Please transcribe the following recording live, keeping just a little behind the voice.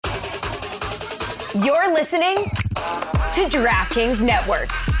You're listening to DraftKings Network.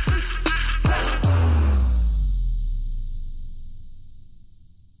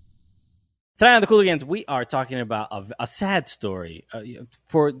 Tonight on the Cooligans, we are talking about a sad story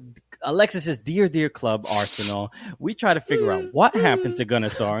for Alexis's dear club, Arsenal. We try to figure out what happened to Gunnar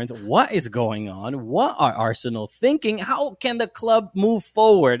Sorens, what is going on, what are Arsenal thinking, how can the club move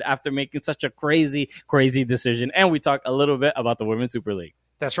forward after making such a crazy decision, and we talk a little bit about the Women's Super League.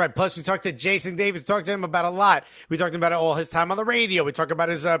 That's right. Plus, we talked to Jason Davis. We talked to him about a lot. We talked about all his time on the radio. We talked about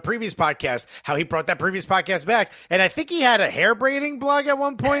his previous podcast, how he brought that previous podcast back. And I think he had a hair braiding blog at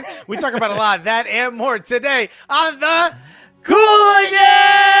one point. We talk about a lot of that and more today on the Cooligans!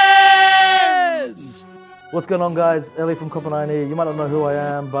 What's going on, guys? Ellie from Copenhagen here. You might not know who I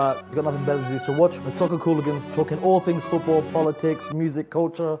am, but you've got nothing better to do. So watch the Soccer Cooligans, talking all things football, politics, music,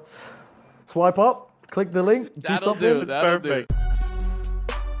 culture. Swipe up, click the link. That'll do. That'll do.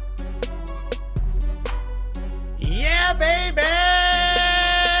 Yeah, baby!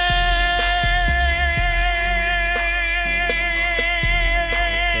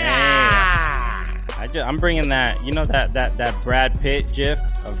 I'm bringing that, you know, that Brad Pitt gif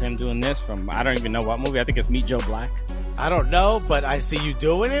of him doing this from, I don't even know what movie. I think it's Meet Joe Black. I don't know, but I see you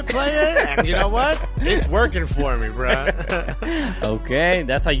doing it, player, and you know what? It's working for me, bro. Okay,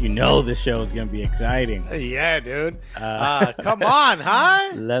 that's how you know this show is going to be exciting. Yeah, dude. Come on,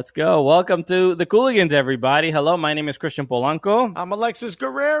 huh? Let's go. Welcome to the Cooligans, everybody. Hello, my name is Christian Polanco. I'm Alexis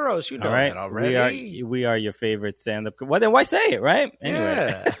Guerreros. You know that already. We are your favorite stand-up. Well, then why say it, right?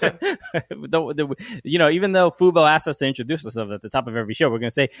 Anyway. Yeah. You know, even though Fubo asked us to introduce ourselves at the top of every show, we're going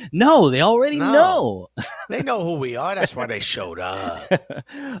to say, no, they already know. They know who we are. That's why they showed up.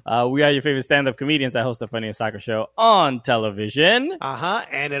 We are your favorite stand-up comedians that host the funniest soccer show on television.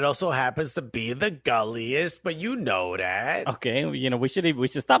 And it also happens to be the Gulliest, but you know that. Okay, you know, we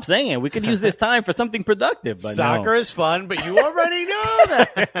should stop saying it. We could use this time for something productive. But soccer is fun, but you already know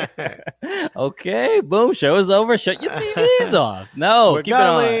that. Okay, boom, show is over. Shut your TVs off. No, we're keep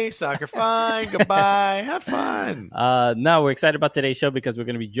Gully, it on. Soccer fine. Goodbye. Have fun. No, we're excited about today's show because we're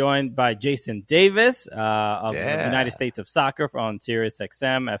going to be joined by Jason Davis of the United States of Soccer on Sirius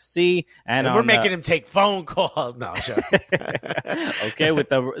XM FC, and we're making him take phone calls. No, sure. Okay, with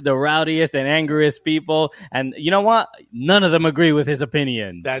the rowdiest and angriest people, and you know what? None of them agree with his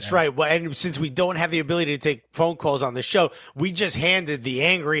opinion. That's right. Well, and since we don't have the ability to take phone calls on the show, we just handed the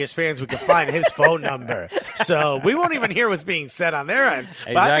angriest fans we could find his phone number, so we won't even hear what's being said on their end.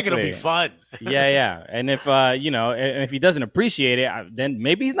 But I think it'll be fun. Yeah. And if you know, and if he doesn't appreciate it, then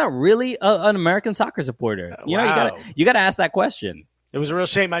maybe he's not really an American soccer supporter. You know, you got to ask that question. It was a real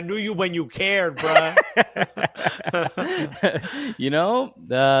shame. I knew you when you cared, bro. You know,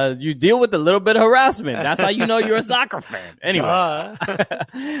 you deal with a little bit of harassment. That's how you know you're a soccer fan. Anyway,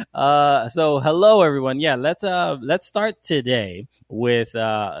 so hello everyone. Yeah, let's start today with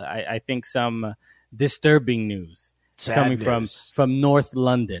I think some disturbing news coming from North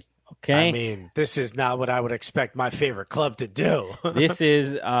London. Okay. I mean, this is not what I would expect my favorite club to do. This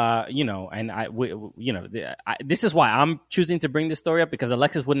is, you know, and this is why I'm choosing to bring this story up, because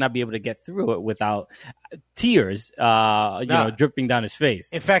Alexis would not be able to get through it without tears, you know, dripping down his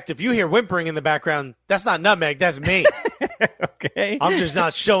face. In fact, if you hear whimpering in the background, that's not nutmeg, that's me. Okay. I'm just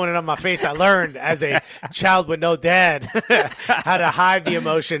not showing it on my face. I learned as a child with no dad how to hide the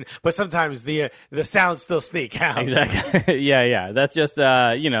emotion, but sometimes the sounds still sneak out. Exactly. Yeah. That's just,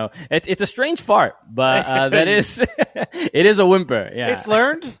 you know, it's a strange fart, but that is, it is a whimper. Yeah. It's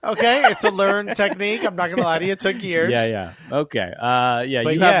learned. Okay. It's a learned technique. I'm not going to lie to you. It took years. Yeah. Okay. Yeah.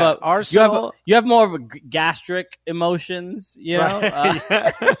 But have Arsenal. You have more of a gastric emotions, you know?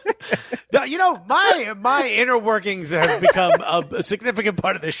 Right. You know, my inner workings have become a significant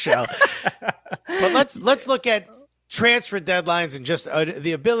part of this show. But let's look at transfer deadlines and just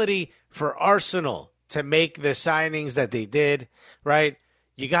the ability for Arsenal to make the signings that they did, right?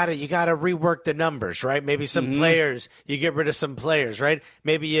 You gotta rework the numbers, right? Maybe some players, you get rid of some players, right?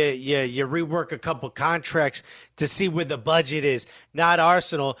 Maybe you rework a couple contracts to see where the budget is. Not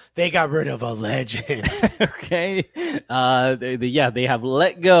Arsenal. They got rid of a legend. Okay. They have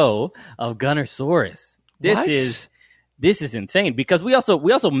let go of Gunnar Sorens. This is insane, because we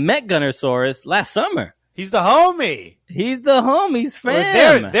also met Gunnar Sorens last summer. He's the homie. He's the homie's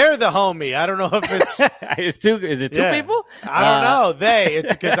fam. Well, they're the homie. I don't know if it's is it two people? I don't know.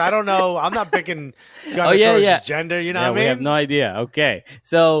 It's because I don't know. I'm not picking Gunnar Sorens' gender. You know what I mean? We have no idea. Okay,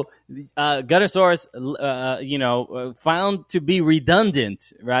 so Gunnosaurus, found to be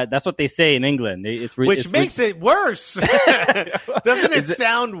redundant, right? That's what they say in England. Which makes it worse. Doesn't it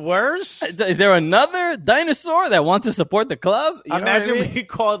sound worse? Is there another dinosaur that wants to support the club? Imagine we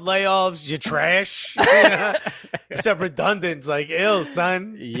called layoffs you trash. Except redundant's like, ill,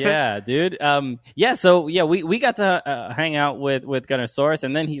 son. Yeah, dude. We got to hang out with Gunnosaurus,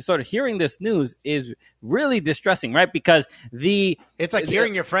 and then he sort of hearing this news is really distressing, right? Because it's like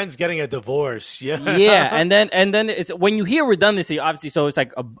hearing your friends getting a divorce. Yeah. Yeah. And then it's when you hear redundancy, obviously, so it's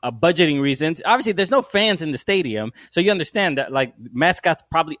like a budgeting reasons. Obviously, there's no fans in the stadium. So you understand that like mascots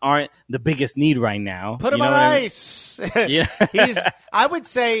probably aren't the biggest need right now. Put him on ice. Yeah. I would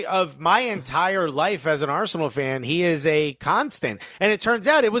say of my entire life as an Arsenal fan, he is a constant. And it turns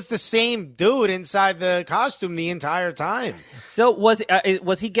out it was the same dude inside the costume the entire time. So was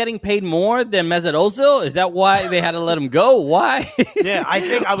he getting paid more than Mesut Ozil? Is that why they had to let him go? Why? Yeah, I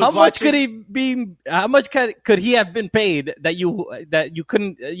think I was How much watching... How much could he have been paid that you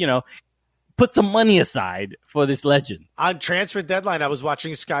couldn't, put some money aside for this legend? On transfer deadline, I was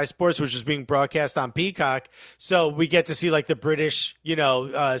watching Sky Sports, which was being broadcast on Peacock. So we get to see like the British,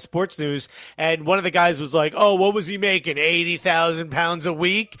 sports news. And one of the guys was like, "Oh, what was he making? £80,000 a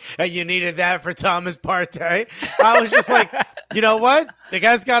week? And you needed that for Thomas Partey?" I was just like, you know what? The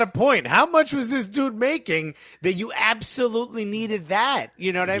guy's got a point. How much was this dude making that you absolutely needed that?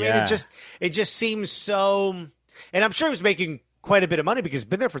 You know what I mean? It just seems so. And I'm sure he was making quite a bit of money because he's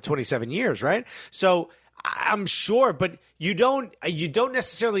been there for 27 years, right? So I'm sure, but you don't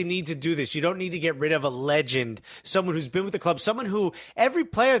necessarily need to do this. You don't need to get rid of a legend, someone who's been with the club, someone who every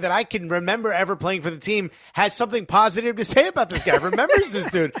player that I can remember ever playing for the team has something positive to say about this guy, remembers this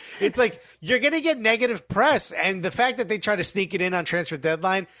dude. It's like you're going to get negative press, and the fact that they try to sneak it in on transfer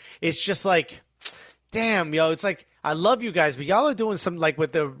deadline is just like, damn, it's like, I love you guys, but y'all are doing some like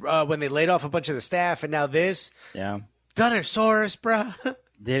with the when they laid off a bunch of the staff and now this. Yeah. Gunnosaurus, bro.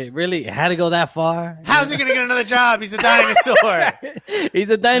 Did it really? It had to go that far? How's he going to get another job? He's a dinosaur. He's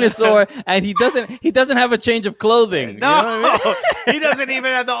a dinosaur, and he doesn't have a change of clothing. No, you know what I mean? He doesn't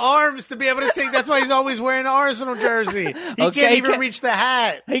even have the arms to be able to take. That's why he's always wearing an Arsenal jersey. He can't even reach the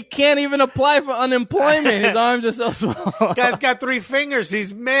hat. He can't even apply for unemployment. His arms are so small. Guy's got 3 fingers.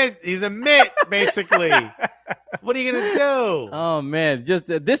 He's a mitt, basically. What are you gonna do? Oh man, just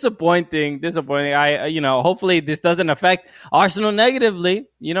disappointing. Hopefully this doesn't affect Arsenal negatively.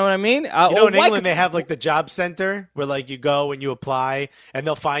 You know what I mean? In England they have like the job center where like you go and you apply and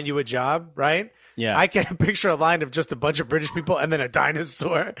they'll find you a job, right? Yeah. I can picture a line of just a bunch of British people and then a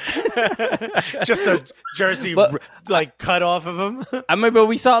dinosaur. Just a jersey cut off of him. I remember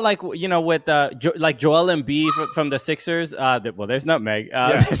we saw with Joel Embiid from the Sixers. There's nutmeg.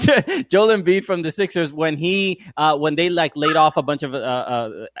 Joel Embiid from the Sixers when they laid off a bunch of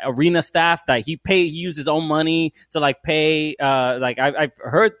arena staff that he used his own money to pay. I've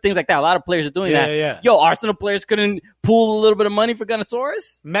heard things like that. A lot of players are doing that. Yeah. Yo, Arsenal players couldn't pool a little bit of money for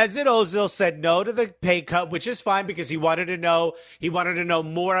Gunnosaurus? Mesut Ozil said no to the pay cut, which is fine because he wanted to know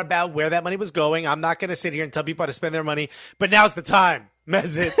more about where that money was going. I'm not going to sit here and tell people how to spend their money, but now's the time,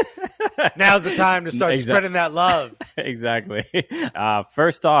 Mesut. Now's the time to start spreading that love. Exactly.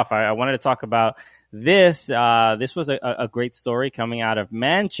 First off, I wanted to talk about this. This was a great story coming out of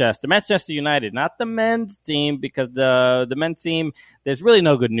Manchester United, not the men's team, because the men's team, there's really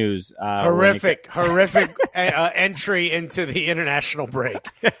no good news. Horrific entry into the international break.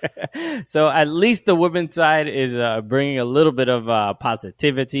 So at least the women's side is bringing a little bit of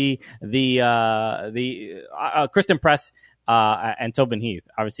positivity. The Kristen Press and Tobin Heath,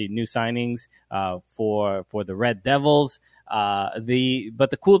 obviously new signings for the Red Devils. But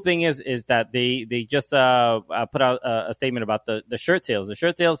the cool thing is that they just put out a statement about the shirt sales. The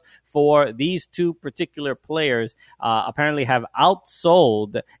shirt sales for these two particular players apparently have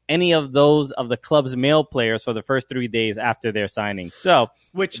outsold any of those of the club's male players for the first 3 days after their signing. So,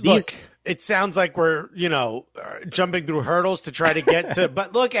 it sounds like we're jumping through hurdles to try to get to.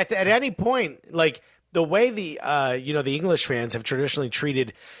 But look, at any point, like the way the English fans have traditionally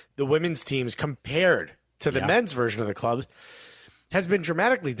treated the women's teams compared to the men's version of the clubs has been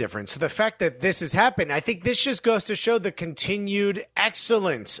dramatically different. So the fact that this has happened, I think this just goes to show the continued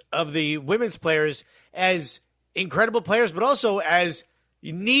excellence of the women's players as incredible players, but also as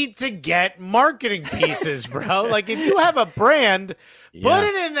you need to get marketing pieces, bro. Like if you have a brand, put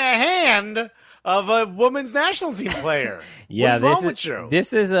it in the hand of a women's national team player. What's wrong with you?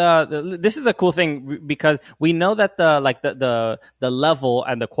 This is a cool thing because we know that the level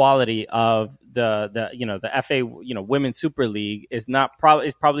and the quality of the FA Women's Super League is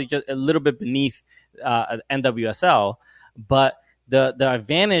probably just a little bit beneath NWSL, but the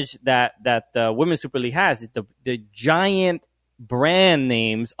advantage that the Women's Super League has is the giant brand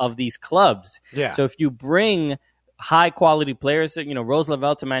names of these clubs. Yeah. So if you bring high quality players, Rose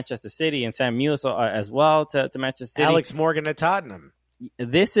Lavelle to Manchester City and Sam Mewis as well to Manchester City. Alex Morgan at Tottenham.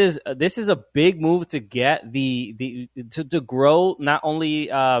 This is a big move to get to grow not only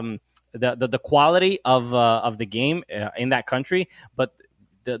the quality of the game in that country, but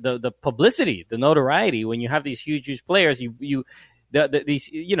the publicity, the notoriety. When you have these huge players, these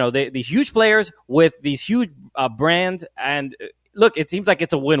huge players with these huge brands, and look, it seems like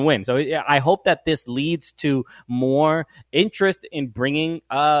it's a win-win. So I hope that this leads to more interest in bringing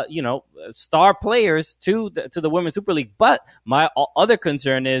star players to the Women's Super League. But my other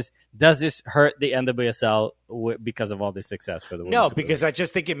concern is, does this hurt the NWSL because of all this success for the Women's Super because League? I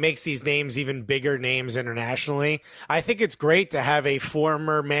just think it makes these names even bigger names internationally. I think it's great to have a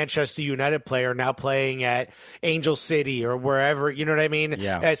former Manchester United player now playing at Angel City or wherever, you know what I mean?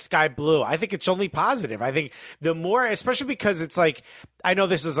 Yeah. At Sky Blue. I think it's only positive. I think the more, especially because it's like, I know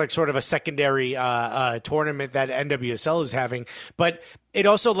this is like sort of a secondary tournament that NWSL is having, but it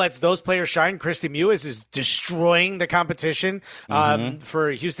also lets those players shine. Christy Mewis is destroying the competition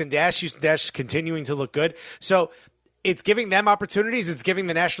for Houston Dash. Houston Dash continuing to look good. So it's giving them opportunities. It's giving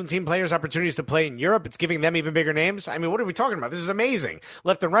the national team players opportunities to play in Europe. It's giving them even bigger names. I mean, what are we talking about? This is amazing.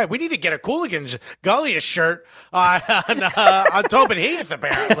 Left and right. We need to get a Cooligans Gully shirt on Tobin Heath,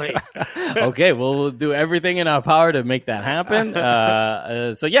 apparently. Okay, well, we'll do everything in our power to make that happen.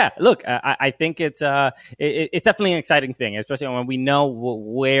 So yeah, look, I think it's definitely an exciting thing, especially when we know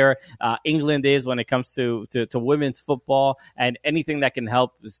where England is when it comes to women's football, and anything that can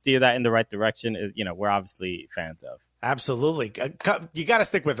help steer that in the right direction is, we're obviously fans of. Absolutely. You got to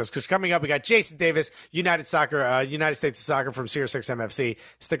stick with us, because coming up, we got Jason Davis, United States of Soccer from Sirius XM FC.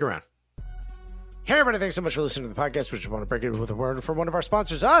 Stick around. Hey, everybody, thanks so much for listening to the podcast. We just want to break it with a word from one of our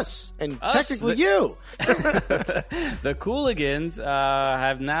sponsors, us, and technically you. The Cooligans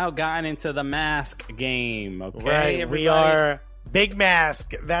have now gotten into the mask game, okay? Right, everybody? we are big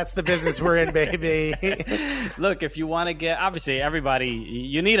mask. That's the business we're in, baby. Look, if you want to get, obviously, everybody,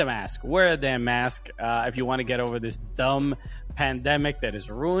 you need a mask. Wear a damn mask if you want to get over this dumb pandemic that is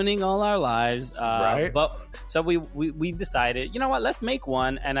ruining all our lives. Right. But so we decided, you know what, let's make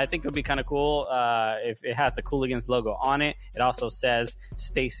one, and I think it would be kind of cool if it has the Cooligans logo on it. It also says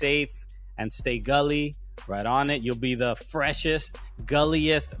 "Stay safe and stay Gully" right on it. You'll be the freshest,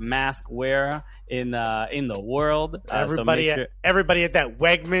 gulliest mask wearer in the world. Everybody at that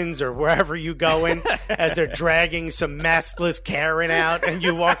Wegmans or wherever you going, as they're dragging some maskless Karen out, and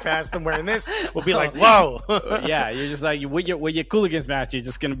you walk past them wearing this, will be like, whoa. Yeah, you're just like, with your Cooligans mask, you're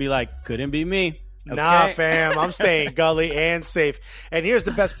just gonna be like, couldn't be me. Okay? Nah, fam, I'm staying Gully and safe. And here's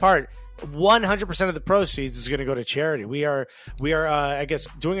the best part. 100% of the proceeds is going to go to charity. We are I guess,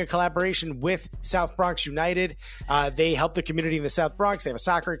 doing a collaboration with South Bronx United. They help the community in the South Bronx. They have a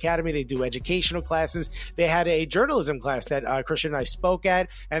soccer academy. They do educational classes. They had a journalism class that Christian and I spoke at,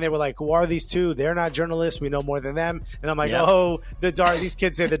 and they were like, who are these two? They're not journalists. We know more than them. And I'm like, oh, these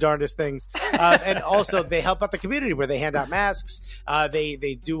kids say the darndest things. And also, they help out the community where they hand out masks.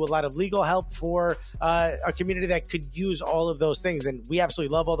 They do a lot of legal help for a community that could use all of those things. And we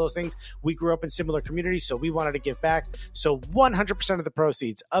absolutely love all those things. We grew up in similar communities, so we wanted to give back. So 100% of the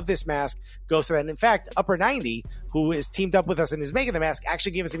proceeds of this mask goes to that. And in fact, Upper 90, who is teamed up with us and is making the mask,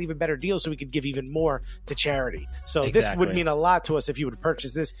 actually gave us an even better deal so we could give even more to charity. So This would mean a lot to us if you would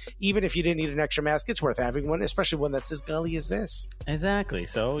purchase this. Even if you didn't need an extra mask, it's worth having one, especially one that's as gully as this. Exactly.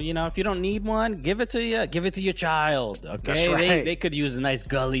 So, if you don't need one, give it to your child. Okay. That's right. They could use a nice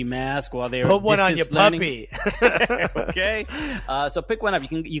gully mask while they're put one on your learning. puppy. Okay. So pick one up.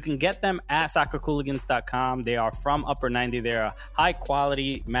 You can get them at soccercooligans.com. They are from Upper 90. They're a high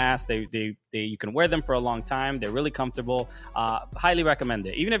quality mask. You can wear them for a long time. They're really comfortable. Highly recommend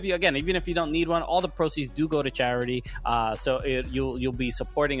it. Even if you don't need one, all the proceeds do go to charity. So you'll be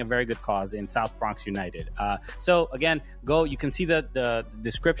supporting a very good cause in South Bronx United. So again, go. You can see the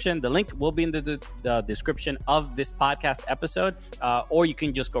description. The link will be in the description of this podcast episode, or you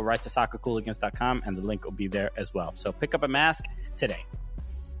can just go right to soccercooligans.com and the link will be there as well. So pick up a mask today.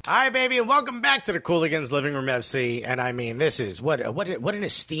 All right, baby, and welcome back to the Cooligans Living Room FC. And I mean, this is what an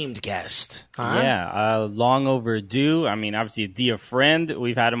esteemed guest. Huh? Yeah, long overdue. I mean, obviously a dear friend.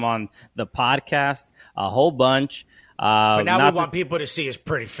 We've had him on the podcast a whole bunch. But now we want people to see his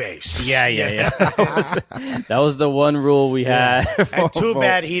pretty face. Yeah. That was the one rule we had. And too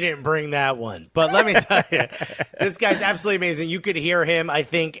bad he didn't bring that one. But let me tell you, this guy's absolutely amazing. You could hear him, I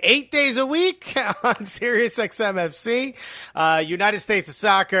think, 8 days a week on Sirius XM FC, United States of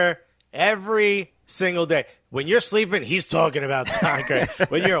Soccer, every single day. When you're sleeping, he's talking about soccer.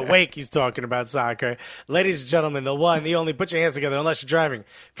 When you're awake, he's talking about soccer. Ladies and gentlemen, the one, the only, put your hands together unless you're driving,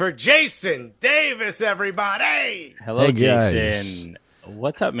 for Jason Davis, everybody. Hello, Hey, guys. Jason.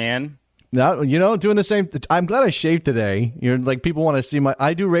 What's up, man? Now, doing the same. I'm glad I shaved today. You're like, people want to see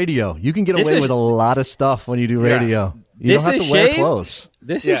I do radio. You can get This away is- with a lot of stuff when you do radio. You This don't have is to wear shaved? clothes.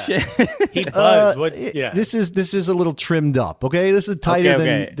 This Yeah. is shit. He buzzed. This is a little trimmed up. Okay, this is tighter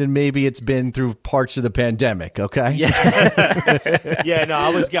Okay. than maybe it's been through parts of the pandemic. Okay, Yeah, no,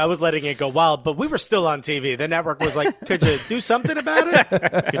 I was letting it go wild, but we were still on TV. The network was like, could you do something about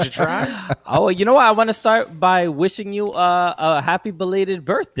it? Could you try? Oh, you know what? I want to start by wishing you a happy belated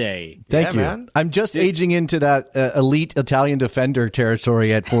birthday. Thank you. man. I'm just aging into that elite Italian defender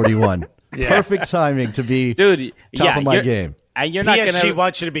territory at 41. Yeah. Perfect timing to be Dude, top of my game. And you're not PSG going to...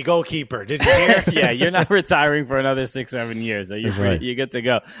 wants you to be goalkeeper. Did you hear? Yeah, you're not retiring for another 6-7 years. So That's right. you're good to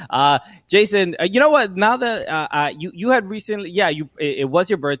go. Jason, you know what? Now that you had recently, it was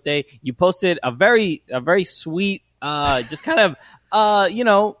your birthday. You posted a very sweet, just kind of,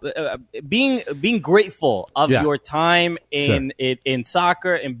 being grateful of Yeah. your time in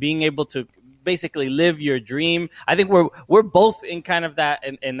soccer and being able to basically live your dream. I think we're both in kind of that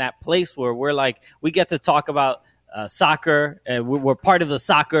in that place where we're like, we get to talk about soccer, and we're part of the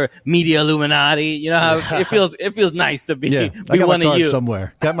soccer media Illuminati. You know how it feels nice to be, Yeah, I be got one my of card you.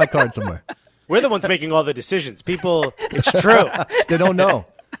 somewhere. Got my card somewhere. We're the ones making all the decisions. People, it's true. They don't know.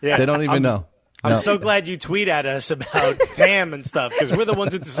 Yeah. They don't even know. I'm No. so glad you tweet at us about TAM and stuff because we're the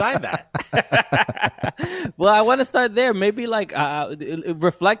ones who decide that. Well, I want to start there. Maybe like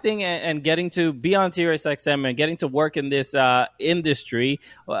reflecting and getting to be on Sirius XM and getting to work in this industry.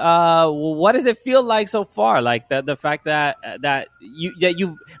 What does it feel like so far? Like the fact that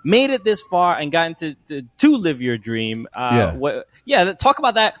you've made it this far and gotten to live your dream. Talk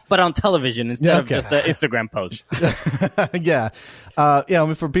about that, but on television instead of just an Instagram post. Yeah.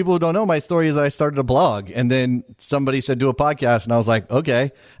 For people who don't know, my story is I started a blog and then somebody said do a podcast and I was like,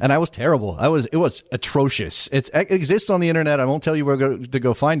 okay. And I was terrible. It was atrocious. It exists on the internet. I won't tell you where to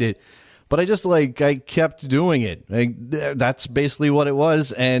go find it, but I kept doing it. That's basically what it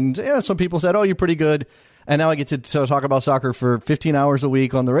was. And some people said, oh, you're pretty good. And now I get to talk about soccer for 15 hours a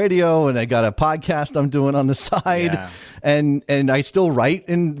week on the radio, and I got a podcast I'm doing on the side, and I still write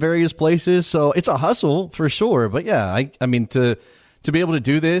in various places. So it's a hustle for sure. But yeah, I mean to be able to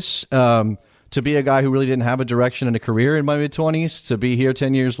do this, to be a guy who really didn't have a direction and a career in my mid-20s, to be here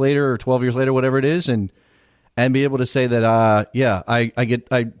 10 years later or 12 years later, whatever it is, and be able to say that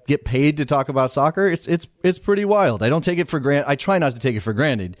I get paid to talk about soccer. It's pretty wild. I don't take it for granted. I try not to take it for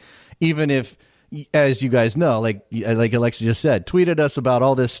granted, even if, as you guys know, like Alexa just said, tweeted us about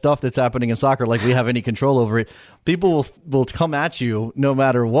all this stuff that's happening in soccer, like we have any control over it. People will come at you no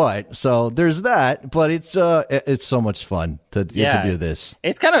matter what. So there's that, but it's so much fun to do this.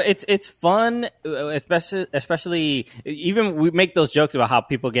 It's kind of it's fun, especially even we make those jokes about how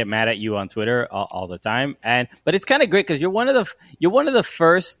people get mad at you on Twitter all the time, but it's kind of great because you're one of the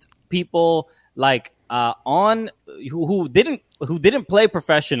first people like on who didn't play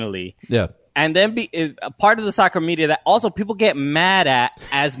professionally. Yeah. And then be a part of the soccer media that also people get mad at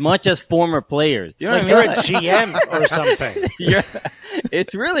as much as former players. Do you know what I mean? You're a GM or something.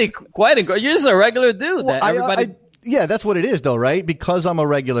 It's really quite incredible. You're just a regular dude that everybody. Yeah, that's what it is, though, right? Because I'm a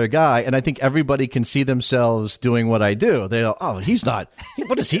regular guy, and I think everybody can see themselves doing what I do. They go, "Oh, he's not.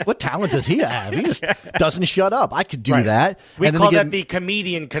 What talent does he have? He just doesn't shut up. I could do that." We and then call they that the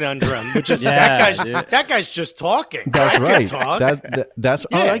comedian conundrum, which is Yeah, that guy's just talking. That's I right. can talk. That's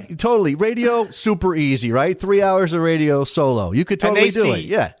totally. Radio, super easy, right? 3 hours of radio solo. You could totally do it.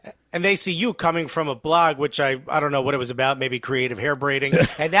 Yeah. And they see you coming from a blog, which I don't know what it was about, maybe creative hair braiding.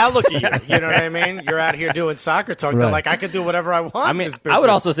 And now look at you. You know what I mean? You're out here doing soccer talk. They're Right. like, I could do whatever I want. I in mean, this I would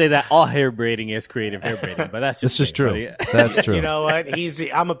business. also say that all hair braiding is creative hair braiding, but that's just This is me. true. But, That's true. You know what?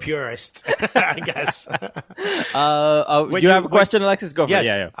 I'm a purist, I guess. do you have a question, Alexis? Go for Yes, it.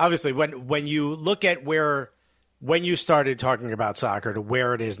 Yeah. obviously. When you look at when you started talking about soccer to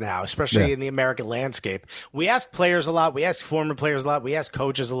where it is now, especially in the American landscape, we ask players a lot, we ask former players a lot, we ask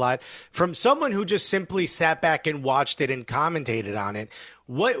coaches a lot. From someone who just simply sat back and watched it and commentated on it,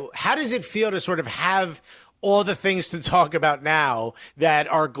 how does it feel to sort of have all the things to talk about now that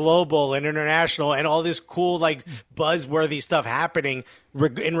are global and international and all this cool, like, buzzworthy stuff happening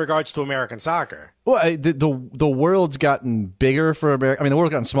in regards to American soccer. Well, the world's gotten bigger for America. I mean, the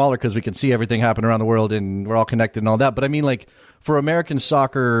world's gotten smaller because we can see everything happen around the world and we're all connected and all that. But I mean, like, for American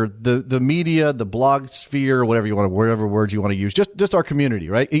soccer, the media, the blog sphere, whatever words you want to use, just our community,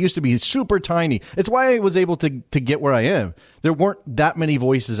 right? It used to be super tiny. It's why I was able to get where I am. There weren't that many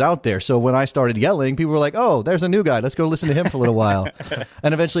voices out there. So when I started yelling, people were like, oh, there's a new guy. Let's go listen to him for a little while.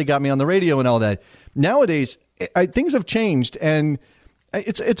 And eventually got me on the radio and all that. Nowadays, things have changed, and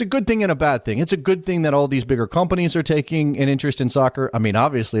it's a good thing and a bad thing. It's a good thing that all these bigger companies are taking an interest in soccer. I mean,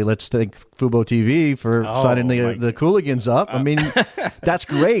 obviously, let's thank Fubo TV for signing the Cooligans up. I mean, that's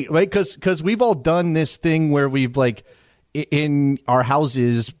great, right? Because we've all done this thing where we've, like, in our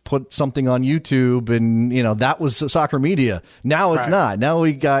houses put something on YouTube, and that was soccer media. Now it's not. Now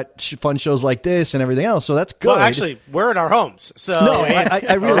we got fun shows like this and everything else, so that's good. Well, actually, we're in our homes, so no,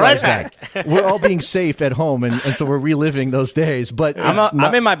 I realize that we're all being safe at home, and so we're reliving those days. But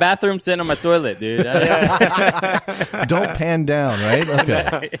I'm in my bathroom sitting on my toilet, dude. Don't pan down, right?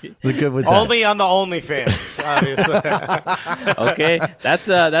 Okay, we're good with that. Only on the OnlyFans, obviously. Okay, that's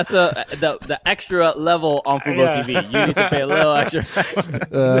the extra level on Fubo TV. You need to pay a little extra.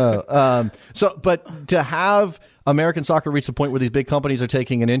 But to have American soccer reach the point where these big companies are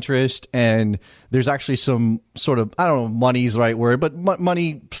taking an interest, and there's actually some sort of, I don't know, money's the right word, but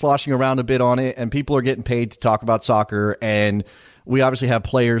money sloshing around a bit on it, and people are getting paid to talk about soccer, and we obviously have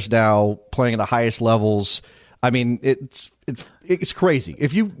players now playing at the highest levels. I mean, it's crazy.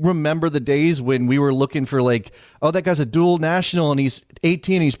 If you remember the days when we were looking for, like, oh, that guy's a dual national and he's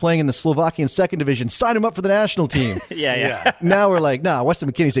 18 and he's playing in the Slovakian second division, sign him up for the national team. Yeah. Now we're like, nah,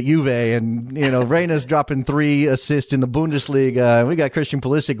 Weston McKinney's at Juve, and Reyna's dropping 3 assists in the Bundesliga, and we got Christian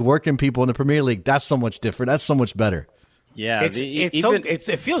Pulisic working people in the Premier League. That's so much different. That's so much better. Yeah,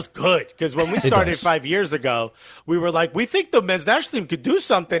 it feels good, because when we started 5 years ago, we were like, we think the men's national team could do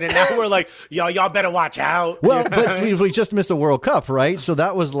something, and now we're like, y'all better watch out. Well, but we just missed the World Cup, right? So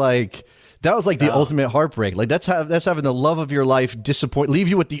that was like the ultimate heartbreak. Like, that's having the love of your life leave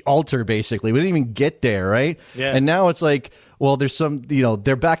you at the altar, basically. We didn't even get there, right? Yeah. And now it's like, well, there's some,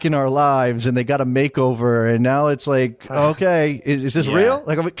 they're back in our lives and they got a makeover, and now it's like, okay, is this real?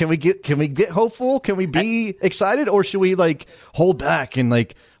 Like, can we get hopeful? Can we be excited, or should we, like, hold back and,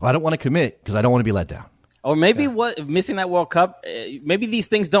 like, well, I don't want to commit because I don't want to be let down? Or maybe missing that World Cup, maybe these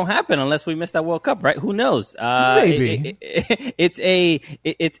things don't happen unless we miss that World Cup, right? Who knows? Maybe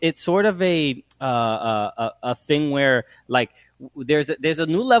it's sort of a thing where, like, there's a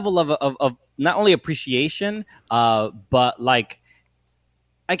new level of not only appreciation, but, like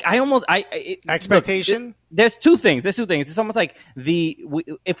expectation. Look, there's two things. It's almost like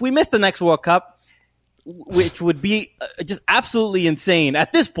if we miss the next World Cup, which would be just absolutely insane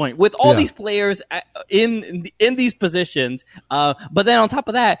at this point with all these players in these positions. But then on top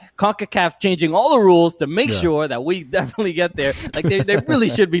of that, CONCACAF changing all the rules to make sure that we definitely get there. Like, there really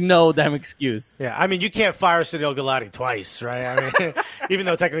should be no damn excuse. Yeah, I mean, you can't fire Sunil Gulati twice, right? I mean, even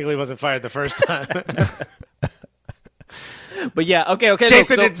though technically he wasn't fired the first time. But yeah, okay.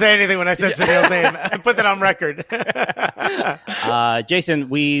 Jason didn't say anything when I said Sunil's name. I put that on record. Jason,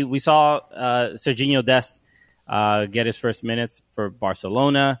 we saw Serginho Dest get his first minutes for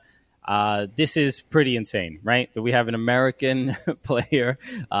Barcelona. This is pretty insane, right? That we have an American player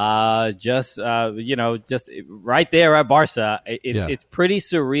just right there at Barca. It's pretty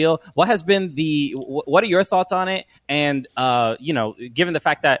surreal. What are your thoughts on it? And given the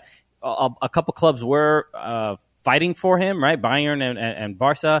fact that a couple clubs were fighting for him, right? Bayern and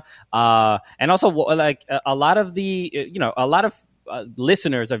Barca, and also, like, a lot of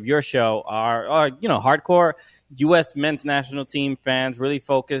listeners of your show are hardcore U.S. men's national team fans, really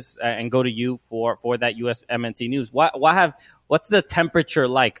focus and go to you for that USMNT news. What's the temperature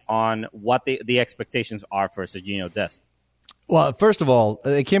like on what the expectations are for Serginho Dest? Well, first of all,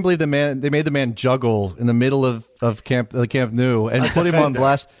 I can't believe they made the man juggle in the middle of Camp Nou and put him on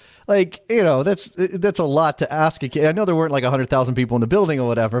blast. Like, that's a lot to ask a kid. I know there weren't like 100,000 people in the building or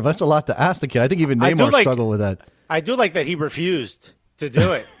whatever, but that's a lot to ask the kid. I think even Neymar struggled with that. I do like that he refused to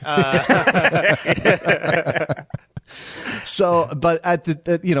do it. So, but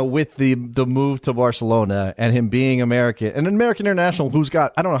with the move to Barcelona and him being American, and an American international who's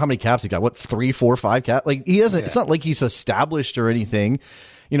got, I don't know how many caps he got, what, 3, 4, 5 caps? Like, he hasn't. It's not like he's established or anything.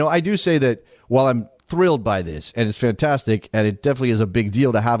 I do say that while I'm thrilled by this, and it's fantastic, and it definitely is a big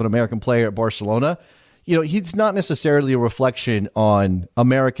deal to have an American player at Barcelona, he's not necessarily a reflection on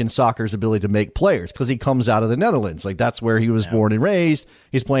American soccer's ability to make players, because he comes out of the Netherlands. Like, that's where he was born and raised.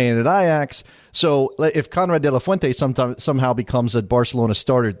 He's playing at Ajax. So if Conrad de la Fuente somehow becomes a Barcelona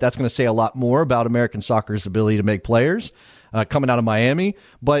starter, that's going to say a lot more about American soccer's ability to make players. coming out of Miami.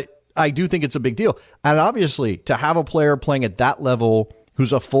 But I do think it's a big deal. And obviously, to have a player playing at that level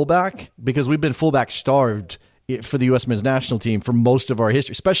who's a fullback, because we've been fullback starved for the U.S. men's national team for most of our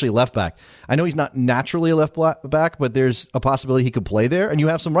history, especially left back. I know he's not naturally a left back, but there's a possibility he could play there, and you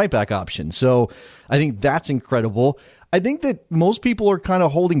have some right back options. So I think that's incredible. I think that most people are kind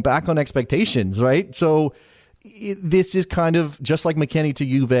of holding back on expectations, right? So this is kind of just like McKennie to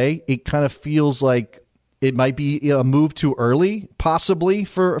Juve. It kind of feels like it might be a move too early, possibly,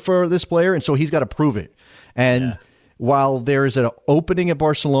 for this player, and so he's got to prove it. And while there is an opening at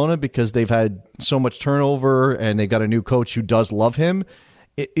Barcelona because they've had so much turnover and they've got a new coach who does love him,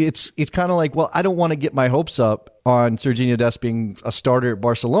 it's kind of like, well, I don't want to get my hopes up on Sergiño Dest being a starter at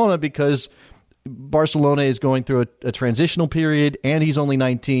Barcelona because Barcelona is going through a transitional period and he's only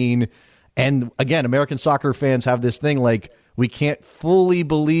 19. And again, American soccer fans have this thing like, we can't fully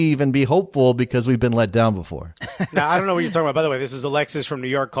believe and be hopeful because we've been let down before. Now, I don't know what you're talking about. By the way, this is Alexis from New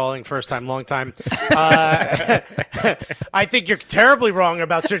York calling. First time, long time. I think you're terribly wrong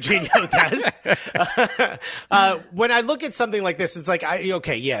about Sergiño Dest. When I look at something like this, it's like,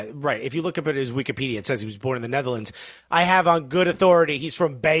 okay, yeah, right. If you look up at his Wikipedia, it says he was born in the Netherlands. I have on good authority he's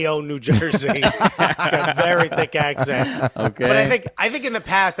from Bayonne, New Jersey. He's got a very thick accent. Okay. But I think in the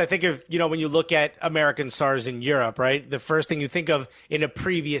past, I think of, when you look at American stars in Europe, right, the first thing you think of in a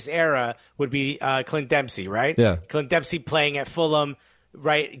previous era would be Clint Dempsey, right? Yeah. Clint Dempsey playing at Fulham,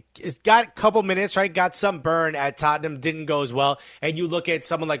 right? It's got a couple minutes, right? Got some burn at Tottenham, didn't go as well. And you look at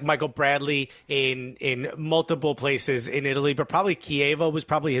someone like Michael Bradley in multiple places in Italy, but probably Chievo was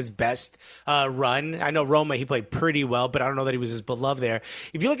probably his best run. I know Roma, he played pretty well, but I don't know that he was as beloved there.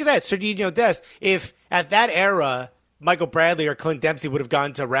 If you look at that, Sergiño Dest, if at that era, Michael Bradley or Clint Dempsey would have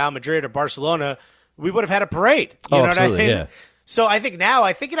gone to Real Madrid or Barcelona, we would have had a parade. You know absolutely, what I mean? yeah. So I think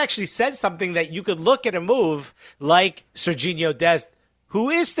it actually says something that you could look at a move like Sergiño Dest, who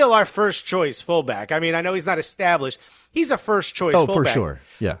is still our first choice fullback. I mean, I know he's not established. He's a first choice fullback. For sure.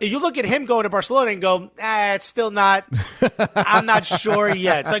 Yeah. If you look at him going to Barcelona and go, it's still not, I'm not sure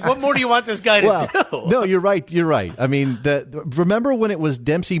yet. It's like, what more do you want this guy to do? No, you're right. You're right. I mean, remember when it was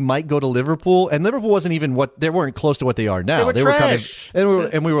Dempsey might go to Liverpool, and Liverpool wasn't even they weren't close to what they are now. They were trash.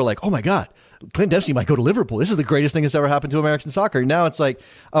 And we were like, oh my God, Clint Dempsey might go to Liverpool. This is the greatest thing that's ever happened to American soccer. Now it's like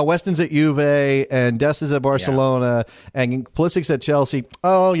Weston's at Juve and Dest is at Barcelona and Pulisic's at Chelsea.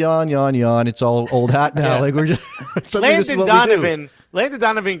 Oh, yawn. It's all old hat now. Like we're just Landon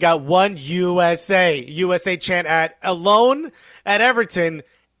Donovan got one USA chant alone at Everton,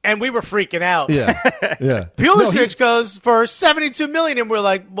 and we were freaking out. Yeah. Pulisic goes for $72 million, and we're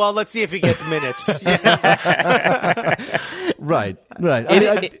like, well, let's see if he gets minutes. Right.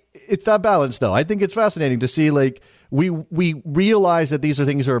 It's that balance, though. I think it's fascinating to see, like, we realize that these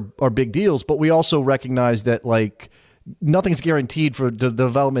things are big deals, but we also recognize that, like, nothing's guaranteed for the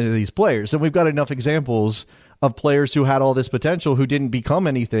development of these players. And we've got enough examples of players who had all this potential who didn't become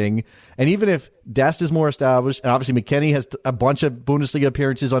anything. And even if Dest is more established, and obviously McKennie has a bunch of Bundesliga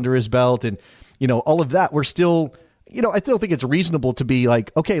appearances under his belt, and, all of that, we're still, I still think it's reasonable to be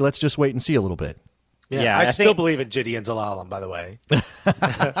like, okay, let's just wait and see a little bit. Yeah, I still believe in Gideon Zalalem, by the way.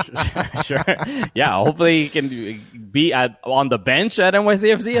 Sure. Yeah, hopefully he can be on the bench at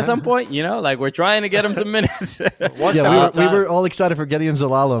NYCFC at some point. Like we're trying to get him some minutes. We were all excited for Gideon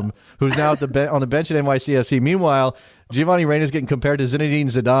Zalalem, who's now on the bench at NYCFC. Meanwhile, Giovanni Reina's getting compared to Zinedine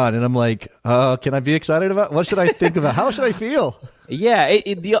Zidane, and I'm like, can I be excited about? What should I think about? How should I feel? Yeah,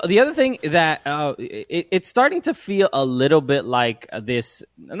 the other thing that it's starting to feel a little bit like this,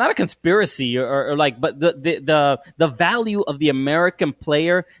 not a conspiracy or like, but the value of the American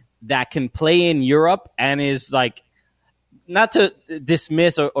player that can play in Europe and is like, not to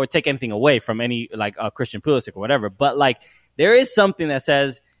dismiss or take anything away from any like Christian Pulisic or whatever, but like there is something that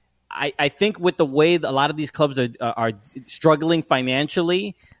says, I think with the way a lot of these clubs are struggling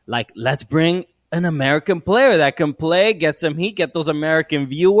financially, like let's bring an American player that can play, get some heat, get those American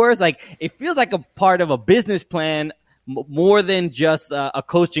viewers. Like it feels like a part of a business plan more than just a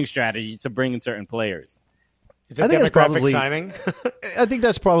coaching strategy to bring in certain players. It's a demographic signing. I think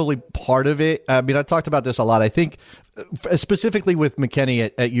that's probably part of it. I mean, I talked about this a lot. I think specifically with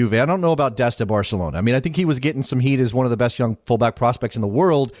McKennie at Juve, I don't know about Dest at Barcelona. I mean, I think he was getting some heat as one of the best young fullback prospects in the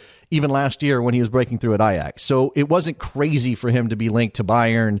world, even last year when he was breaking through at Ajax. So it wasn't crazy for him to be linked to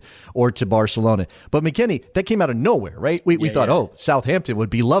Bayern or to Barcelona. But McKennie, that came out of nowhere, right? We thought, Southampton would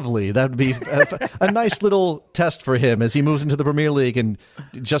be lovely. That would be a nice little test for him as he moves into the Premier League and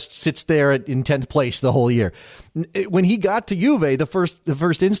just sits there in 10th place the whole year. When he got to Juve, the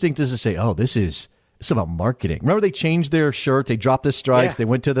first instinct is to say, this it's about marketing. Remember, they changed their shirts. They dropped the stripes. Yeah. They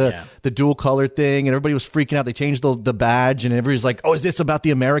went to the dual color thing, and everybody was freaking out. They changed the badge, and everybody's like, "Oh, is this about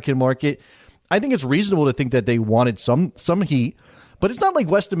the American market?" I think it's reasonable to think that they wanted some heat, but it's not like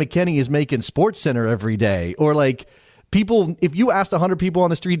Weston McKennie is making Sports Center every day, or like people. If you asked 100 people on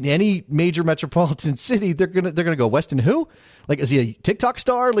the street in any major metropolitan city, they're gonna go, Weston who? Like, is he a TikTok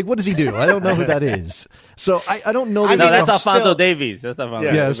star? Like, what does he do? I don't know who that is. So I don't know. I No, mean, that's it's Alfonso still- Davies. That's Alfonso.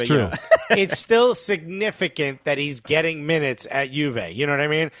 Yeah, Davies, it's but, true. It's still significant that he's getting minutes at Juve. You know what I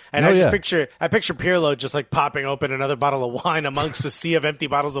mean? And Oh, I yeah. picture Pirlo just like popping open another bottle of wine amongst a sea of empty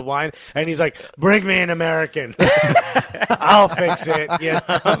bottles of wine, and he's like, "Bring me an American. I'll fix it." You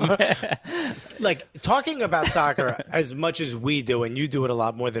know? Like, talking about soccer as much as we do, and you do it a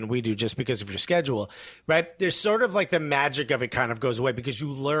lot more than we do just because of your schedule, right? There's sort of like the magic of it kind of goes away because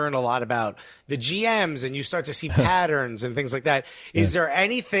you learn a lot about the GMs and you start to see patterns and things like that. Is there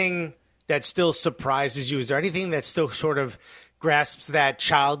anything that still surprises you? Is there anything that still sort of grasps that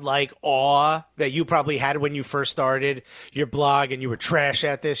childlike awe that you probably had when you first started your blog and you were trash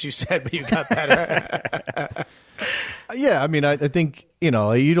at this, you said, but you got better? Yeah, I mean, I think, you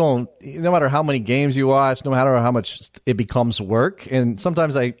don't, no matter how many games you watch, no matter how much it becomes work. And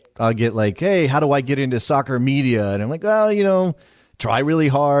sometimes I'll get like, hey, how do I get into soccer media? And I'm like, well, try really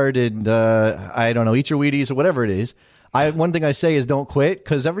hard and, I don't know, eat your Wheaties or whatever it is. One thing I say is don't quit,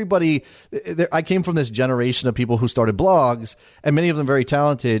 because I came from this generation of people who started blogs, and many of them very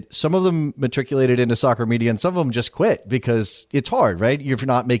talented. Some of them matriculated into soccer media, and some of them just quit because it's hard, right? If you're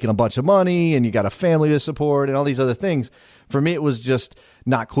not making a bunch of money and you got a family to support and all these other things. For me, it was just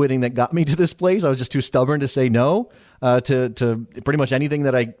not quitting that got me to this place. I was just too stubborn to say no to pretty much anything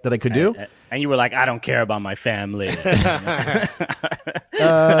that I could do. And you were like, I don't care about my family.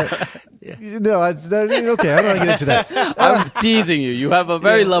 No, okay, I don't want to get into that. I'm teasing you. You have a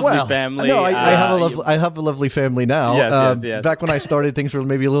very lovely family. No, I have a lovely family now. Yes. Back when I started, things were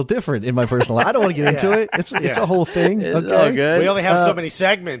maybe a little different in my personal life. I don't want to get into it. It's a whole thing. It's Okay, all good. We only have so many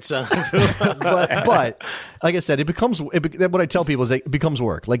segments. but like I said, what I tell people is it becomes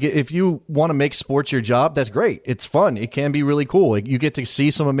work. Like, if you want to make sports your job, that's great. It's fun. It can be really cool. You get to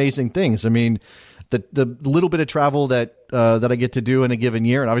see some amazing things. I mean, the little bit of travel that I get to do in a given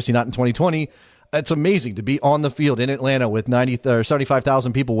year, and obviously not in 2020, it's amazing to be on the field in Atlanta with 90 or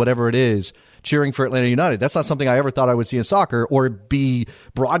 75,000 people, whatever it is, cheering for Atlanta United. That's not something I ever thought I would see in soccer or be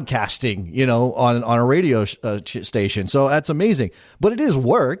broadcasting, on a radio station. So that's amazing. But it is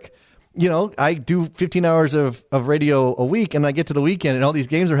work. I do 15 hours of radio a week, and I get to the weekend and all these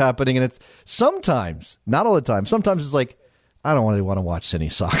games are happening, and it's sometimes, not all the time, sometimes it's like, I don't really want to watch any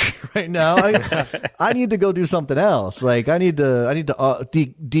soccer right now. I need to go do something else. Like, I need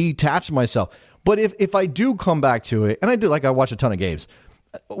to detach myself. But if I do come back to it, and I do, like, I watch a ton of games.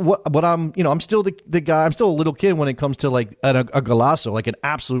 But I'm still the guy. I'm still a little kid when it comes to like a golazo, like an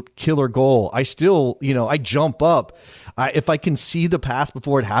absolute killer goal. I still, I jump up. If I can see the pass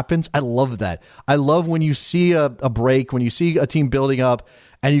before it happens, I love that. I love when you see a break, when you see a team building up,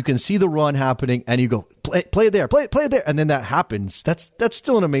 and you can see the run happening, and you go play it there, play it there, and then that happens. That's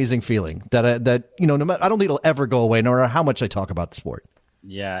still an amazing feeling. That no matter, I don't think it'll ever go away, no matter how much I talk about the sport.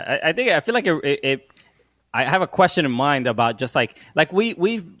 Yeah, I feel like it I have a question in mind about just like we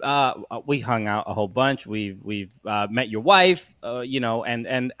hung out a whole bunch. We've met your wife,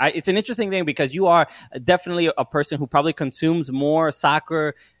 and it's an interesting thing because you are definitely a person who probably consumes more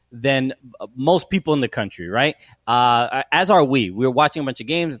soccer than most people in the country, right? As are we. We're watching a bunch of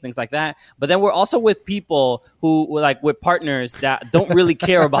games and things like that. But then we're also with people who were like with partners that don't really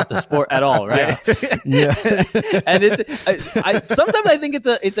care about the sport at all, right? Yeah. And sometimes I think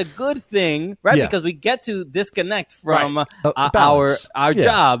it's a good thing, right? Yeah. Because we get to disconnect from balance. our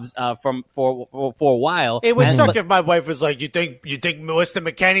jobs for a while. It would suck if my wife was like, "You think Weston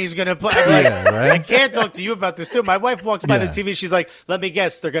McKennie's gonna play?" I'm like, Yeah, right? I can't talk to you about this too. My wife walks by the TV. She's like, "Let me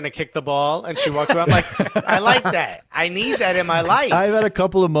guess, they're gonna kick the ball," and she walks away. I'm like, I like that. I need that in my life. I've had a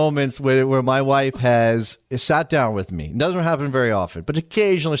couple of moments where my wife has sat down with me. It doesn't happen very often, but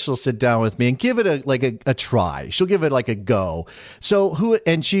occasionally she'll sit down with me and give it a try. She'll give it like a go. So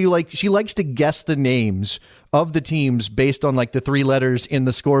she likes to guess the names of the teams based on like the 3 letters in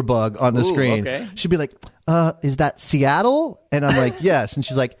the score bug on the screen. Okay. She'd be like, is that Seattle? And I'm like, yes. And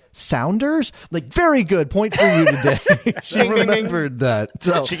she's like, Sounders? Like, very good. Point for you today. She remembered that.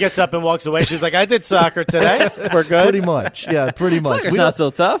 So She gets up and walks away. She's like, I did soccer today. We're good. pretty much. Yeah, pretty much. Soccer's not so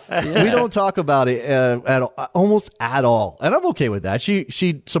tough. We don't talk about it almost at all, and I'm okay with that.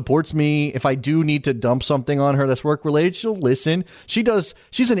 She supports me. If I do need to dump something on her that's work related, she'll listen.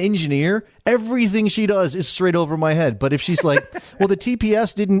 She's an engineer. Everything she does is straight over my head. But if she's like, well, the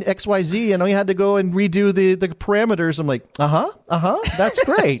TPS didn't XYZ, and I had to go and redo the parameters, I'm like, that's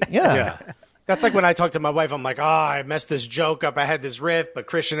great. Yeah. That's like when I talk to my wife, I'm like, I messed this joke up. I had this riff, but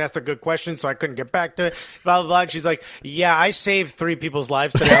Christian asked a good question, so I couldn't get back to it. Blah, blah, blah. And she's like, yeah, I saved 3 people's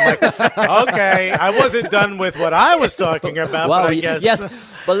lives today. I'm like, okay, I wasn't done with what I was talking about, Wow, but I guess. yes,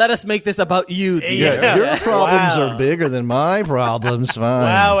 but let us make this about you. Dear. Yeah. Your problems Wow. are bigger than my problems. Fine.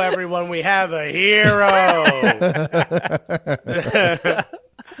 Wow, everyone, we have a hero.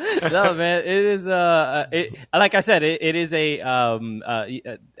 No, man, it is. Like I said, it is a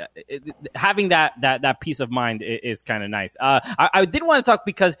having that peace of mind is kind of nice. I did want to talk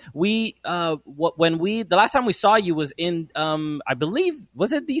because the last time we saw you was in I believe,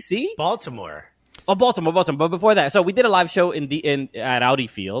 was it DC? Baltimore. Oh, Baltimore. But before that, so we did a live show at Audi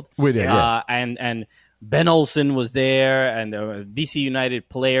Field. We did, yeah. And Ben Olsen was there, and DC United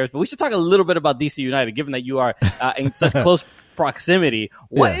players. But we should talk a little bit about DC United, given that you are in such close proximity.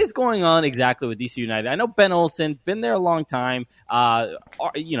 What is going on exactly with DC United? I know Ben Olsen been there a long time.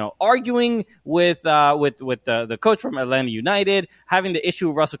 Arguing with the coach from Atlanta United, having the issue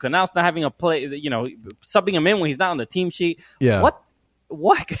with Russell Canals not having a play. Subbing him in when he's not on the team sheet. Yeah. What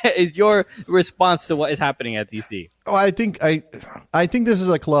is your response to what is happening at DC? Oh, I think this is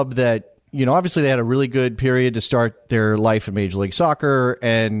a club that, obviously they had a really good period to start their life in Major League Soccer.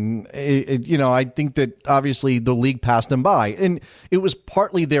 And, I think that obviously the league passed them by. And it was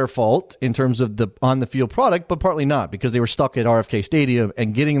partly their fault in terms of the on-the-field product, but partly not, because they were stuck at RFK Stadium,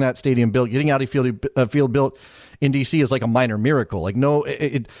 and getting that stadium built, getting Audi Field built in DC is like a minor miracle. Like, no,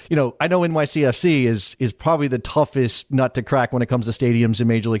 I know NYCFC is probably the toughest nut to crack when it comes to stadiums in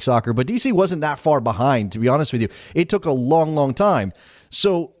Major League Soccer, but DC wasn't that far behind, to be honest with you. It took a long, long time.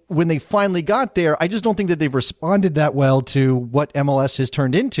 So when they finally got there, I just don't think that they've responded that well to what MLS has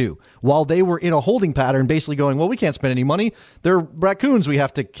turned into, while they were in a holding pattern, basically going, well, we can't spend any money. They're raccoons we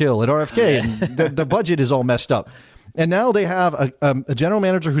have to kill at RFK, and the budget is all messed up. And now they have a general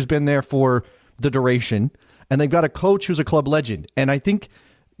manager who's been there for the duration, and they've got a coach who's a club legend. And I think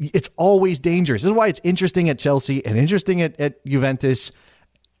it's always dangerous. This is why it's interesting at Chelsea and interesting at Juventus.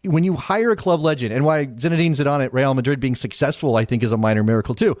 When you hire a club legend, and why Zinedine Zidane at Real Madrid being successful, I think, is a minor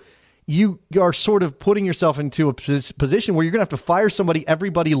miracle too. You are sort of putting yourself into a position where you're going to have to fire somebody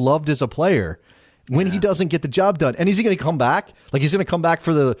everybody loved as a player when he doesn't get the job done. And is he going to come back? Like, he's going to come back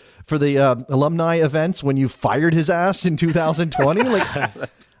for the alumni events when you fired his ass in 2020? Like,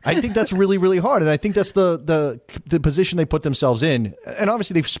 I think that's really, really hard. And I think that's the position they put themselves in. And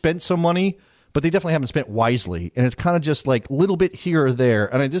obviously they've spent some money, but they definitely haven't spent wisely. And it's kind of just like a little bit here or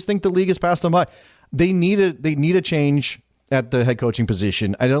there. And I just think the league has passed them by. They need a change at the head coaching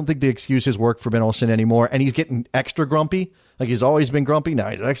position. I don't think the excuses work for Ben Olsen anymore. And he's getting extra grumpy. Like, he's always been grumpy. Now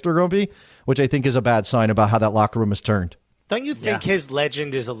he's extra grumpy, which I think is a bad sign about how that locker room has turned. Don't you think his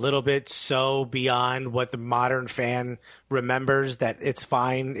legend is a little bit so beyond what the modern fan remembers that it's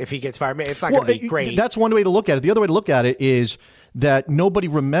fine if he gets fired? It's not going to be great. That's one way to look at it. The other way to look at it is that nobody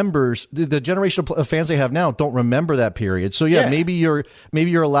remembers the generation of fans they have now don't remember that period. So maybe you're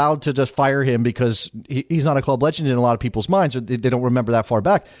allowed to just fire him because he's not a club legend in a lot of people's minds, or they don't remember that far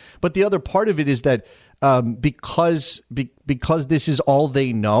back. But the other part of it is that because this is all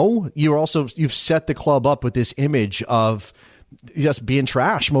they know, you've set the club up with this image of just being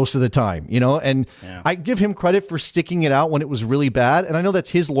trash most of the time, and I give him credit for sticking it out when it was really bad. And I know that's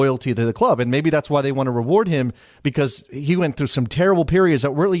his loyalty to the club. And maybe that's why they want to reward him, because he went through some terrible periods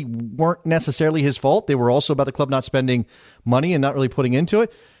that really weren't necessarily his fault. They were also about the club not spending money and not really putting into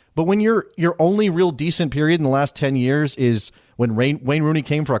it. But when your only real decent period in the last 10 years is when Wayne Rooney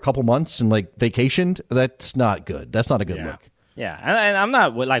came for a couple months and vacationed, that's not good. That's not a good look. Yeah, and I'm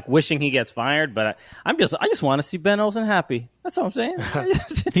not wishing he gets fired, but I just want to see Ben Olsen happy. That's all I'm saying.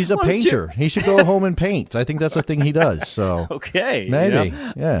 He's a painter. He should go home and paint. I think that's the thing he does. So okay, maybe.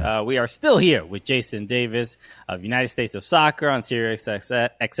 We are still here with Jason Davis of United States of Soccer on Sirius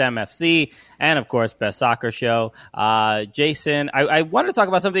XMFC, and of course Best Soccer Show. Jason, I wanted to talk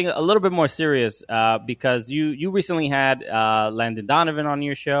about something a little bit more serious because you recently had Landon Donovan on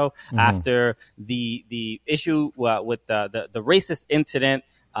your show after the issue with the racist incident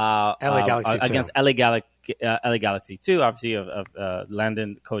against LA Galaxy 2, obviously of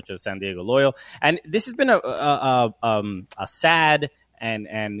Landon, coach of San Diego Loyal. And this has been a sad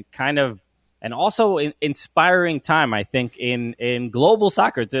and kind of, and also inspiring time, I think, in global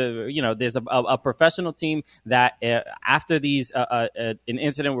soccer. There's a professional team that after these an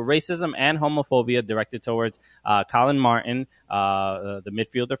incident with racism and homophobia directed towards Colin Martin, the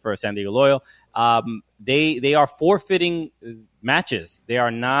midfielder for San Diego Loyal, they are forfeiting matches. They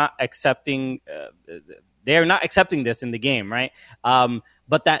are not accepting. They are not accepting this in the game, right?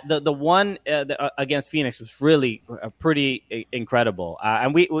 But that the one against Phoenix was really pretty incredible.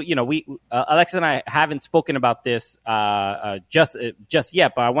 And we Alexa and I haven't spoken about this just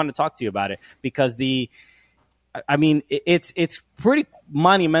yet, but I want to talk to you about it because it's pretty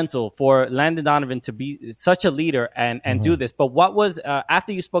monumental for Landon Donovan to be such a leader and do this. But what was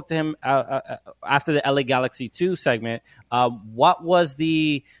after you spoke to him after the LA Galaxy 2 segment? What was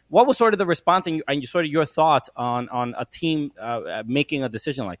sort of the response and sort of your thoughts on a team making a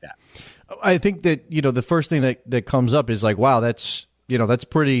decision like that? I think that the first thing that comes up is like, wow, that's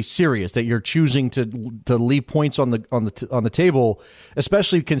pretty serious that you're choosing to leave points on the table,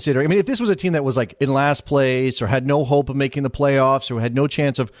 especially considering. I mean, if this was a team that was like in last place or had no hope of making the playoffs or had no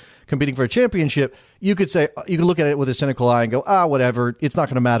chance of competing for a championship, you could look at it with a cynical eye and go, whatever, it's not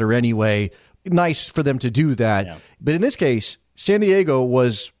going to matter anyway. Nice for them to do that. Yeah. But in this case, San Diego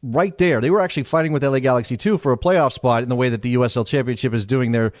was right there. They were actually fighting with LA Galaxy 2 for a playoff spot in the way that the USL Championship is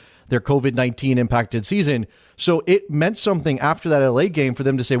doing their COVID-19 impacted season. So it meant something after that LA game for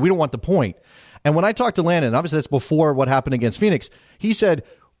them to say, we don't want the point. And when I talked to Landon, obviously that's before what happened against Phoenix, he said,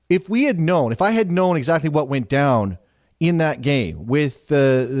 if I had known exactly what went down in that game with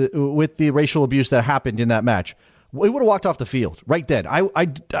the racial abuse that happened in that match, we would have walked off the field right then.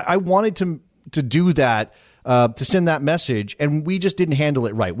 I wanted to do that, to send that message, and we just didn't handle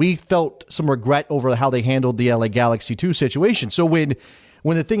it right. We felt some regret over how they handled the LA Galaxy 2 situation. So when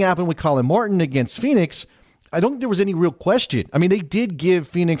the thing happened with Colin Martin against Phoenix, I don't think there was any real question. I mean, they did give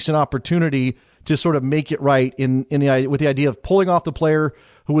Phoenix an opportunity to sort of make it right with the idea of pulling off the player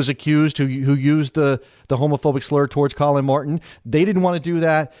who was accused, who used the homophobic slur towards Colin Martin. They didn't want to do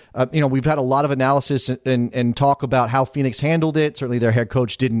that. We've had a lot of analysis and talk about how Phoenix handled it. Certainly their head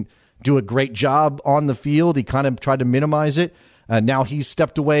coach didn't do a great job on the field. He kind of tried to minimize it. Now he's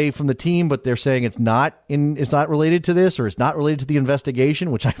stepped away from the team, but they're saying it's not related to this, or it's not related to the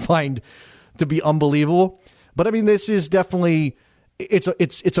investigation, which I find to be unbelievable. But I mean, this is definitely it's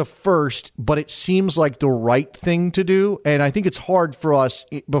a first, but it seems like the right thing to do. And I think it's hard for us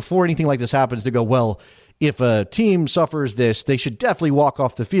before anything like this happens to go, well, if a team suffers this, they should definitely walk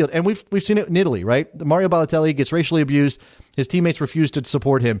off the field. And we've seen it in Italy, right? Mario Balotelli gets racially abused. His teammates refuse to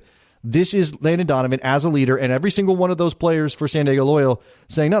support him. This is Landon Donovan as a leader, and every single one of those players for San Diego Loyal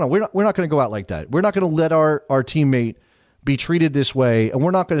saying, no, we're not going to go out like that. We're not going to let our teammate be treated this way, and we're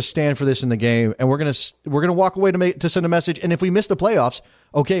not going to stand for this in the game, and we're going to walk away to send a message. And if we miss the playoffs,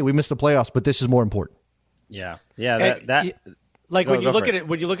 okay, we missed the playoffs, but this is more important. Yeah. When you look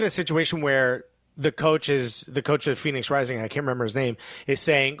at a situation where the coach of Phoenix Rising, I can't remember his name, is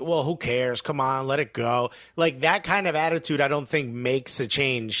saying, well, who cares? Come on, let it go. Like that kind of attitude, I don't think makes a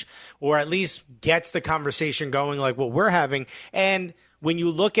change, or at least gets the conversation going like what we're having. And when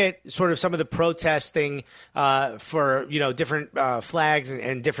you look at sort of some of the protesting for different flags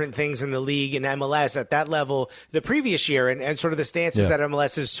and different things in the league and MLS at that level the previous year, and sort of the stances that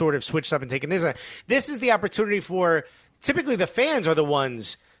MLS has sort of switched up and taken this is the opportunity for, typically the fans are the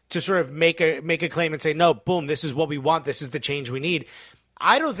ones to sort of make a claim and say, no, boom, this is what we want, this is the change we need.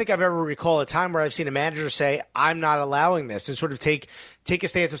 I don't think I've ever recalled a time where I've seen a manager say, I'm not allowing this, and sort of take a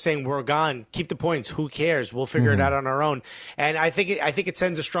stance of saying, we're gone, keep the points, who cares, we'll figure it out on our own. And I think it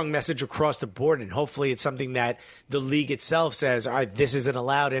sends a strong message across the board, and hopefully it's something that the league itself says, all right, this isn't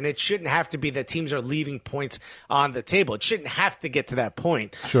allowed, and it shouldn't have to be that teams are leaving points on the table. It shouldn't have to get to that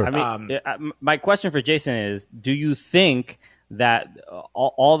point. Sure. I mean, my question for Jason is, do you think that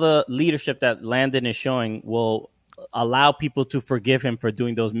all the leadership that Landon is showing will allow people to forgive him for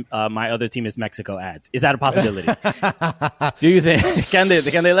doing those "My Other Team is Mexico" ads? Is that a possibility? Do you think can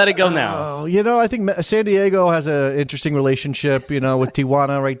they let it go now? I think San Diego has an interesting relationship, with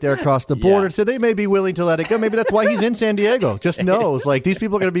Tijuana right there across the border, so they may be willing to let it go. Maybe that's why he's in San Diego. Just knows, like, these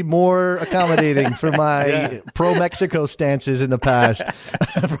people are going to be more accommodating for my pro-Mexico stances in the past.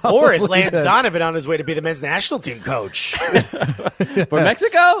 Or is Landon Donovan on his way to be the men's national team coach for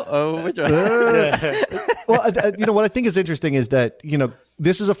Mexico? Oh, which one? Well, what I think is interesting is that,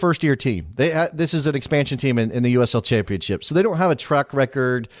 this is a first-year team. This is an expansion team in the USL Championship. So they don't have a track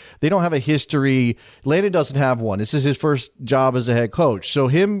record. They don't have a history. Landon doesn't have one. This is his first job as a head coach. So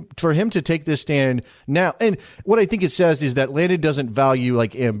for him to take this stand now, and what I think it says is that Landon doesn't value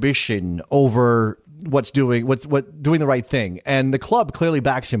like ambition over doing the right thing, and the club clearly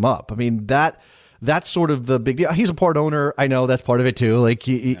backs him up. I mean, that's sort of the big deal. He's a part owner. I know that's part of it too. Like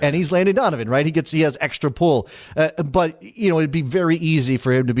and he's Landon Donovan, right? He has extra pull. But it'd be very easy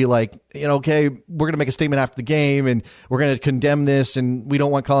for him to be like, okay, we're going to make a statement after the game and we're going to condemn this, and we don't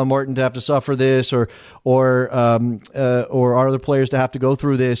want Colin Martin to have to suffer this or our other players to have to go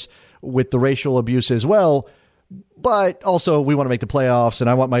through this with the racial abuse as well. But also we want to make the playoffs, and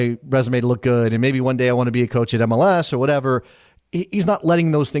I want my resume to look good, and maybe one day I want to be a coach at MLS or whatever. He's not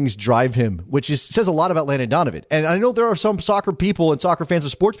letting those things drive him, which says a lot about Landon Donovan. And I know there are some soccer people and soccer fans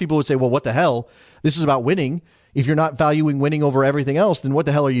and sports people who would say, well, what the hell? This is about winning. If you're not valuing winning over everything else, then what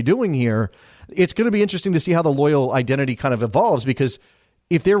the hell are you doing here? It's going to be interesting to see how the loyal identity kind of evolves, because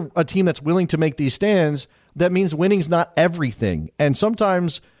if they're a team that's willing to make these stands, that means winning's not everything. And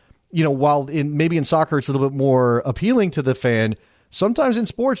sometimes, while maybe in soccer it's a little bit more appealing to the fan, sometimes in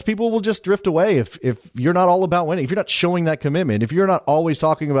sports, people will just drift away if you're not all about winning, if you're not showing that commitment, if you're not always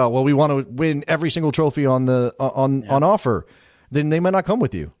talking about, well, we want to win every single trophy on offer, then they might not come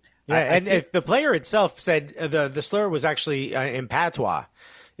with you. Yeah, and if the player itself said the slur was actually in patois.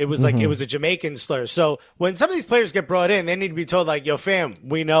 It was like it was a Jamaican slur. So when some of these players get brought in, they need to be told, like, yo, fam,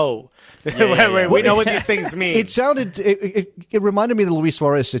 we know. We know what these things mean. It reminded me of the Luis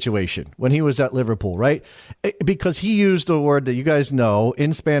Suarez situation when he was at Liverpool, right? Because he used a word that you guys know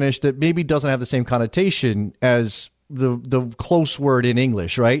in Spanish that maybe doesn't have the same connotation as the close word in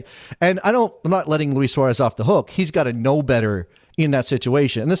English, right? And I'm not letting Luis Suarez off the hook. He's got to know better in that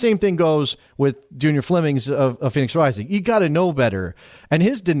situation. And the same thing goes with Junior Flemings of Phoenix Rising. You got to know better. And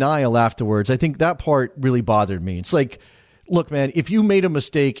his denial afterwards, I think that part really bothered me. It's like, look, man, if you made a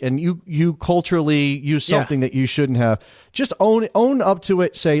mistake and you culturally use something that you shouldn't have, just own up to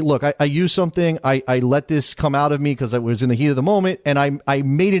it. Say, look, I used something. I let this come out of me because I was in the heat of the moment, and I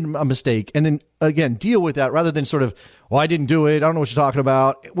made it a mistake. And then, again, deal with that rather than sort of, well, I didn't do it. I don't know what you're talking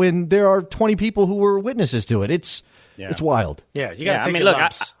about. When there are 20 people who were witnesses to it. It's wild. Yeah, you got to take your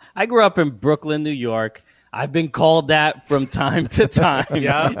lumps. I grew up in Brooklyn, New York. I've been called that from time to time.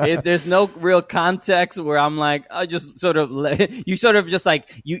 There's no real context where I'm like, I just sort of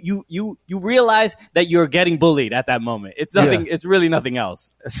you realize that you're getting bullied at that moment. It's nothing. Yeah. It's really nothing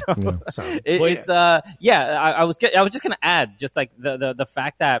else. So, I was just gonna add just like the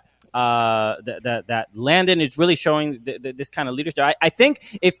fact that that Landon is really showing this kind of leadership. I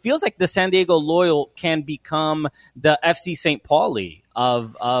think it feels like the San Diego Loyal can become the FC St. Pauli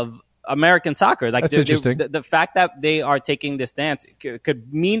of American soccer. Like that's interesting. The fact that they are taking this stance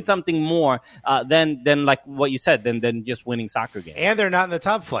could mean something more than like what you said, than just winning soccer games. And they're not in the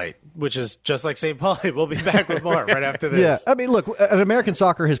top flight, which is just like St. Pauli. We'll be back with more right after this. Yeah, I mean, look, American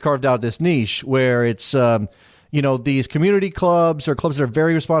soccer has carved out this niche where it's these community clubs or clubs that are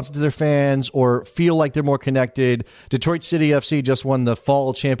very responsive to their fans or feel like they're more connected. Detroit City FC just won the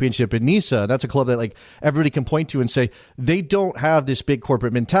fall championship in Niça. That's a club that like everybody can point to and say they don't have this big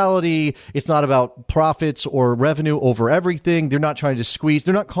corporate mentality. It's not about profits or revenue over everything. They're not trying to squeeze.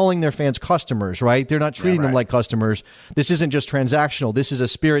 They're not calling their fans customers, right? They're not treating them like customers. This isn't just transactional. This is a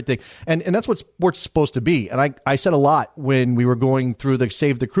spirit thing. And that's what sports is supposed to be. And I said a lot when we were going through the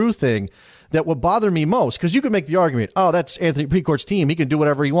Save the Crew thing, that what bothered me most, because you can make the argument, oh, that's Anthony Precourt's team. He can do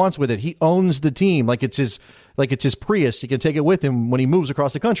whatever he wants with it. He owns the team like it's his Prius. He can take it with him when he moves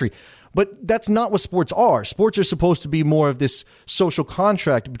across the country. But that's not what sports are. Sports are supposed to be more of this social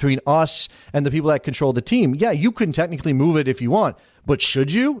contract between us and the people that control the team. Yeah, you can technically move it if you want, but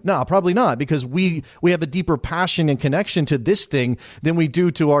should you? No, probably not, because we have a deeper passion and connection to this thing than we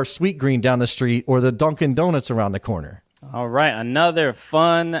do to our Sweet Green down the street or the Dunkin' Donuts around the corner. All right, another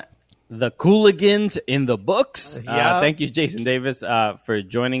fun The Cooligans in the books. Thank you, Jason Davis, for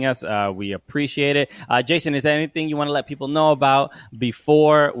joining us. We appreciate it. Jason, is there anything you want to let people know about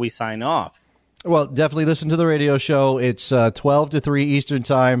before we sign off? Well, definitely listen to the radio show. It's 12 to 3 Eastern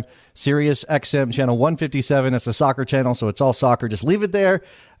Time, Sirius XM channel 157. That's the soccer channel, so it's all soccer. Just leave it there.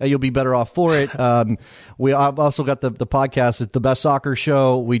 You'll be better off for it. I've also got the podcast. It's The Best Soccer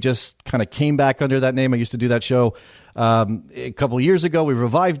Show. We just kind of came back under that name. I used to do that show a couple of years ago. We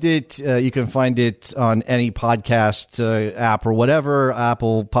revived it. You can find it on any podcast app or whatever,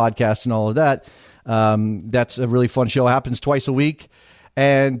 Apple Podcasts and all of that. That's a really fun show. It happens twice a week.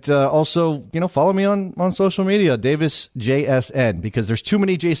 And also, follow me on social media, Davis JSN, because there's too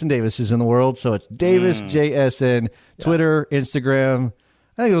many Jason Davises in the world. So it's Davis JSN, Twitter, Instagram.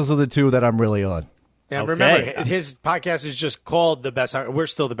 I think those are the two that I'm really on. And Okay. remember, his podcast is just called The Best. We're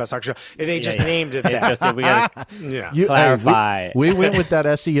still The Best Talk Show. They just named it It's that. just we gotta Yeah. clarify. We went with that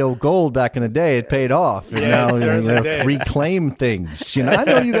SEO gold back in the day. It paid off. And Yeah, now it certainly did. reclaim things. I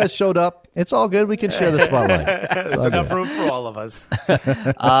know you guys showed up. It's all good. We can share the spotlight. There's enough room for all of us.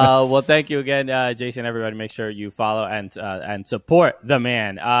 Well, thank you again, Jason. Everybody, make sure you follow and support the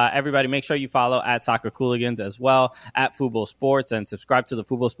man. Everybody, make sure you follow at Soccer Cooligans as well, at Fubo Sports, and subscribe to the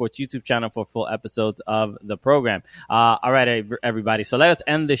Fubo Sports YouTube channel for full episodes of the program. All right, everybody. So let us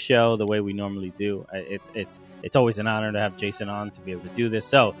end the show the way we normally do. It's always an honor to have Jason on to be able to do this.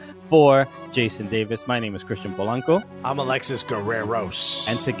 So for Jason Davis, my name is Christian Polanco, I'm Alexis Guerreros.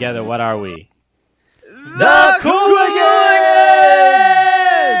 and together, what are we? The Cooligans!